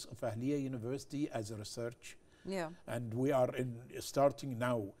status of Ahlia University as a research. Yeah. And we are starting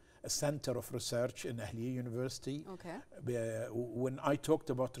now a center of research in Ahlia University. Okay. When I talked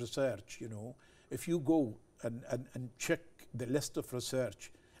about research, you know, if you go and check the list of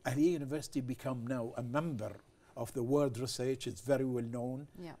research, Ahlia University become now a member of the World Research. It's very well known.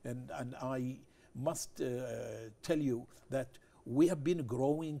 Yeah. And I must tell you that we have been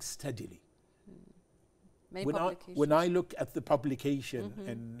growing steadily. When I look at the publication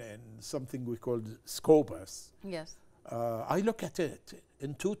in something we call Scopus, yes, I look at it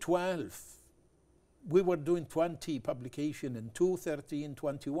in 2012. We were doing 20 publication in 2013,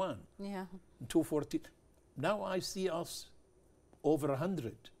 21. Yeah. In 2014. Now I see us over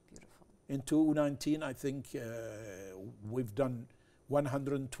 100. Beautiful. In 2019, I think we've done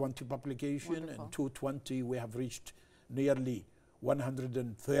 120 publication. Wonderful. In 2020, we have reached nearly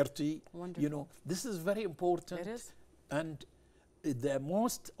 130. Wonderful. You know, this is very important. It is. And the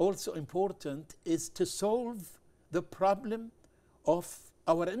most also important is to solve the problem of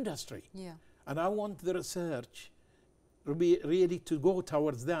our industry. Yeah. And I want the research really to go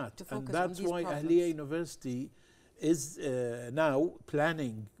towards that. And that's why Ahlia University is now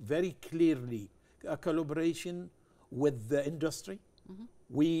planning very clearly a collaboration with the industry.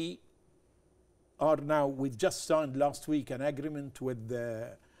 We are now, we've just signed last week an agreement with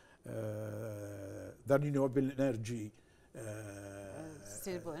the renewable energy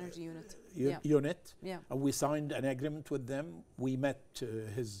Sustainable Energy Unit. Unit. Yeah. And we signed an agreement with them. We met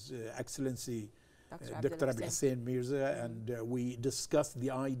His Excellency Dr. Abdul Mirza, and we discussed the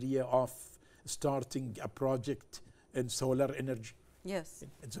idea of starting a project in solar energy. Yes.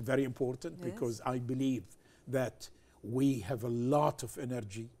 It's very important because I believe that we have a lot of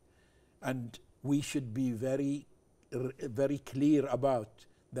energy and we should be very, very clear about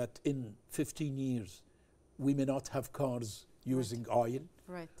that in 15 years we may not have cars using oil.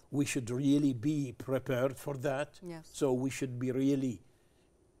 Right. We should really be prepared for that. Yes. So we should be really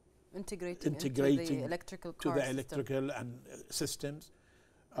integrating into the electrical car to the electrical and systems.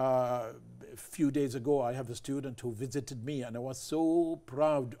 A few days ago, I have a student who visited me, and I was so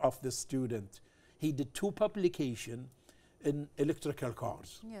proud of this student. He did 2 publications in electrical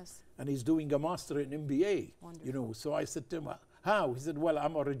cars. Yes. And he's doing a master in MBA. Wonderful. You know, so I said to him, how? He said, well,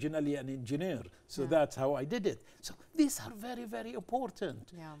 I'm originally an engineer, so that's how I did it. So these are very, very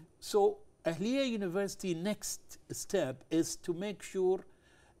important. Yeah. So Ahlia University next step is to make sure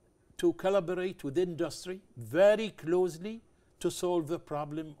to collaborate with industry very closely to solve the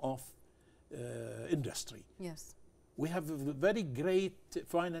problem of industry. Yes. We have a very great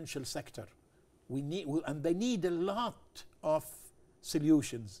financial sector. And they need a lot of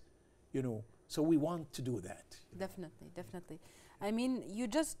solutions, you know. So we want to do that. Definitely, definitely. I mean, you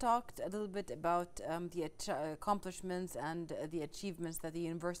just talked a little bit about the accomplishments and the achievements that the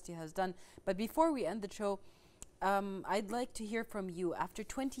university has done. But before we end the show, I'd like to hear from you. After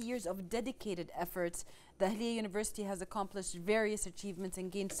 20 years of dedicated efforts, the Ahlia University has accomplished various achievements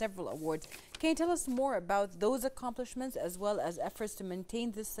and gained several awards. Can you tell us more about those accomplishments as well as efforts to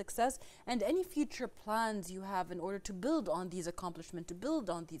maintain this success and any future plans you have in order to build on these accomplishments, to build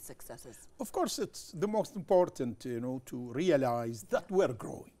on these successes? Of course, it's the most important, to realize that we're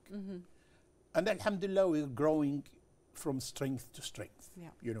growing. And alhamdulillah, we're growing from strength to strength,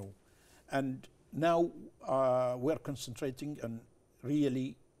 And now we're concentrating on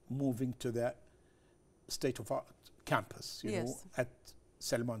really moving to the state-of-art campus, at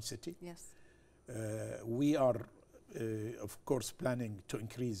Salman City. Yes. We are, of course, planning to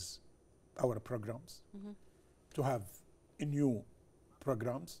increase our programs, to have new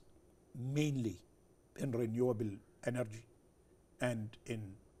programs, mainly in renewable energy and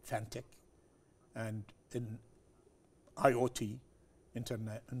in fintech and in IoT,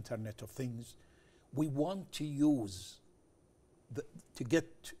 Internet of Things. We want to use to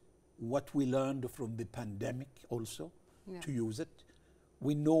get what we learned from the pandemic also, to use it.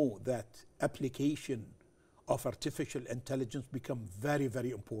 We know that application of artificial intelligence become very,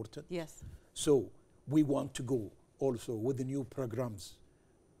 very important. Yes. So we want to go also with the new programs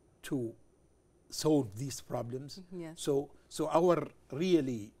to solve these problems. Yes. So our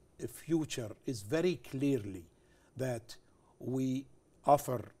really future is very clearly that we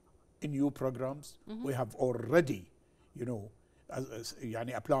offer new programs. We have already,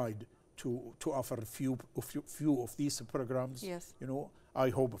 applied to offer a few of these programs. Yes. I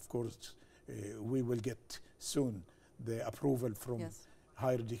hope, of course, we will get soon the approval from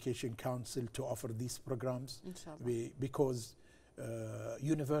Higher Education Council to offer these programs. Because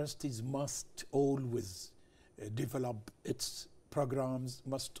universities must always develop its programs,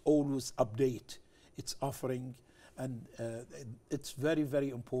 must always update its offering, and it's very, very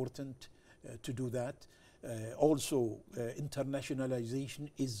important to do that. Also, internationalization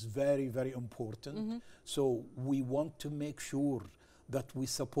is very, very important. So we want to make sure that we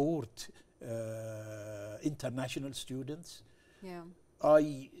support international students.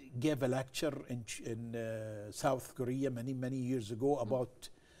 I gave a lecture in South Korea many years ago about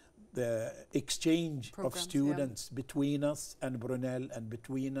the exchange programs, of students between us and Brunel, and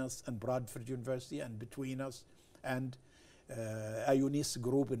between us and Bradford University, and between us and Ionis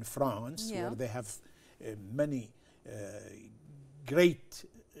Group in France, where they have many great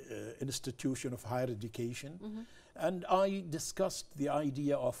institutions of higher education. And I discussed the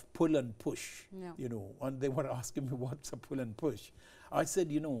idea of pull and push, and they were asking me what's a pull and push. I said,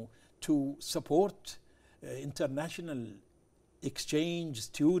 to support international exchange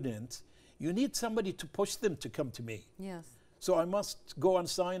students, you need somebody to push them to come to me. Yes. So I must go and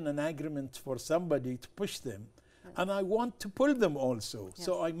sign an agreement for somebody to push them. And I want to pull them also.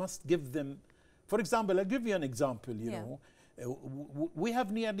 So I must give them, for example, I'll give you an example, we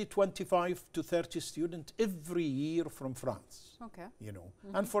have nearly 25 to 30 students every year from France. Okay.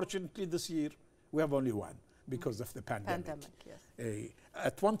 Unfortunately this year we have only one because of the pandemic. Yes.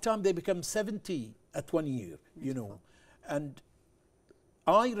 At one time they become 70 at 1 year, and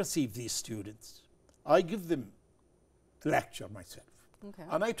I receive these students. I give them lecture myself. Okay.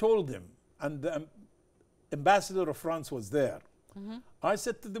 And I told them, and the ambassador of France was there. I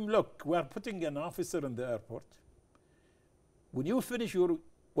said to them, look, we are putting an officer in the airport. When you finish your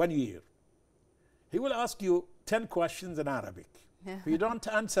 1 year, he will ask you 10 questions in Arabic. If you don't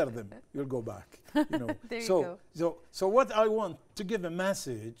answer them, you'll go back. There you go. So what I want to give a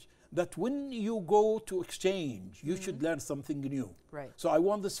message that when you go to exchange, you should learn something new. Right. So I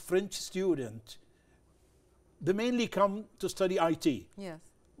want this French student, they mainly come to study IT. Yes.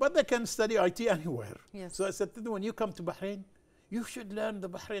 But they can study IT anywhere. Yes. So I said to them, when you come to Bahrain, you should learn the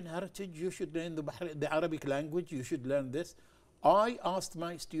Bahrain heritage, you should learn the Arabic language, you should learn this. I asked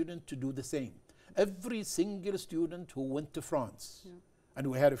my student to do the same. Every single student who went to France, and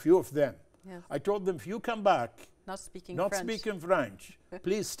we had a few of them, I told them, if you come back, not speaking French,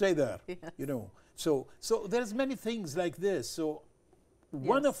 please stay there. So there's many things like this. So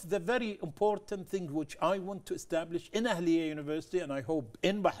one of the very important things which I want to establish in Ahlia University, and I hope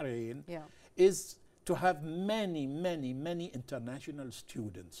in Bahrain, is to have many international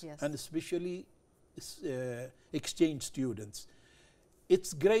students, and especially exchange students.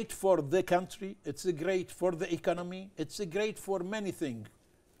 It's great for the country, it's great for the economy, it's great for many things.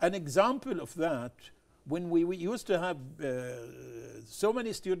 An example of that, when we used to have so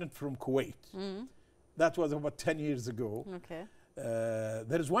many students from Kuwait, that was about 10 years ago. Okay.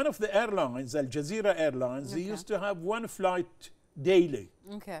 There is one of the airlines, Al Jazeera Airlines, they used to have one flight daily.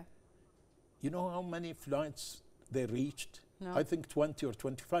 Okay. You know how many flights they reached No. I think 20 or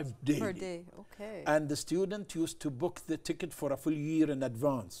 25 daily. Per day, okay. And the student used to book the ticket for a full year in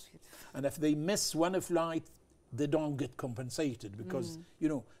advance. And if they miss one flight, they don't get compensated because, you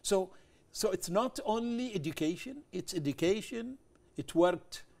know, so it's not only education, it's education. It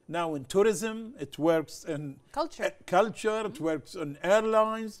worked now in tourism, it works in culture, it works on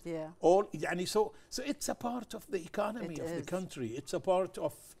airlines. Yeah. All, so it's a part of the economy of the country. It's a part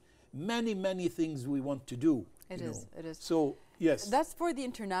of many things we want to do. It is. So, yes. That's for the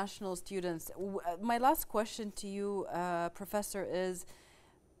international students. My last question to you, Professor, is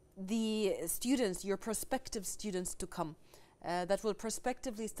the students, your prospective students to come, that will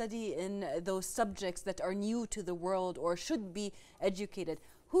prospectively study in those subjects that are new to the world or should be educated.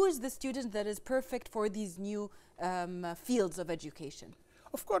 Who is the student that is perfect for these new fields of education?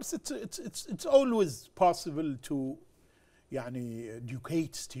 Of course, it's always possible to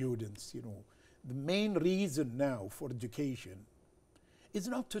educate students, you know. The main reason now for education is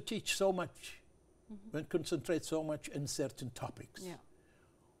not to teach so much and concentrate so much in certain topics. Yeah.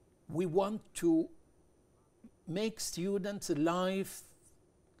 We want to make students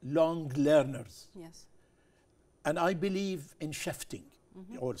lifelong learners. Yes. And I believe in shifting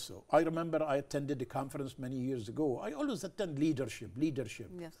also. I remember I attended a conference many years ago. I always attend leadership.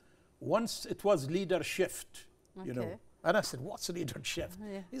 Yes. Once it was leader shift, you know. And I said, what's leadership?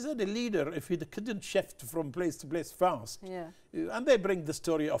 Yeah. He said, a leader, if he couldn't shift from place to place fast. Yeah. And they bring the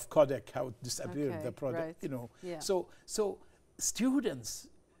story of Kodak, how it disappeared, the product, right. you know. Yeah. So students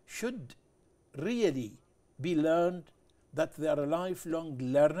should really be learned that they are a lifelong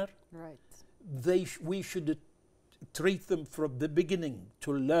learner. Right. We should treat them from the beginning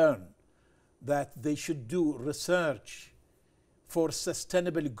to learn that they should do research for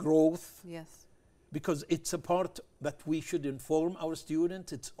sustainable growth. Yes. Because it's a part that we should inform our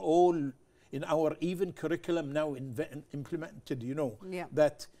students. It's all in our even curriculum now implemented, you know,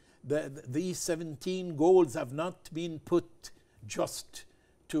 that these 17 goals have not been put just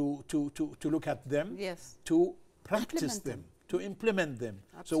to look at them, to practice them, to implement them.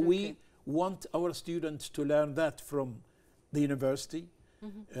 Absolutely. So we want our students to learn that from the university.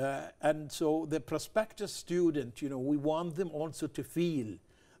 And so the prospective student, you know, we want them also to feel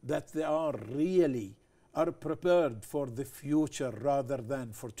that they are prepared for the future rather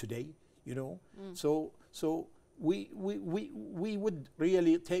than for today, you know. So we would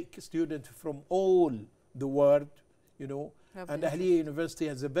really take students from all the world, you know. And Ahlia University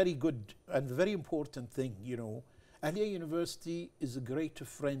has a very good and very important thing, you know. Ahlia University is a great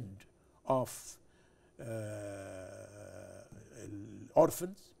friend of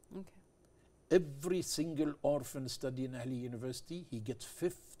orphans. Every single orphan studying in Ahlia University, he gets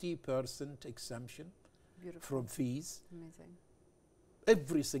 50% exemption from fees. Amazing.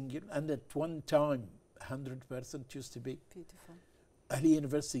 Every single, and at one time, 100% used to be. Beautiful. Ahlia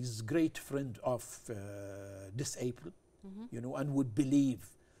University is a great friend of disabled, you know, and would believe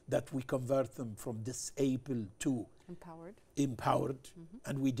that we convert them from disabled to empowered.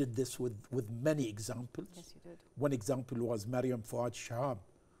 And we did this with many examples. Yes, you did. One example was Maryam Fuad Shahab,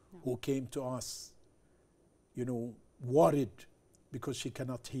 who came to us, you know, worried because she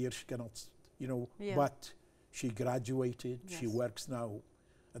cannot hear, she cannot, you know, but she graduated, she works now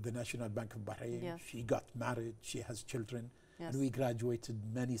at the National Bank of Bahrain, she got married, she has children, and we graduated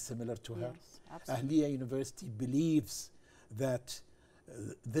many similar to her. Ahlia University believes that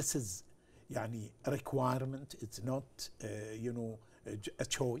this is a requirement, it's not, you know, a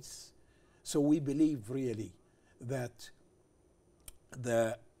choice. So we believe really that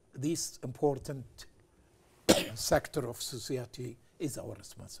this important sector of society is our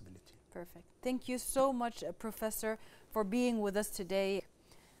responsibility. Perfect. Thank you so much, Professor, for being with us today.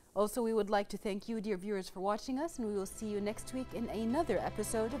 Also, we would like to thank you, dear viewers, for watching us, and we will see you next week in another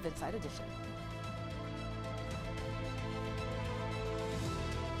episode of Inside Edition.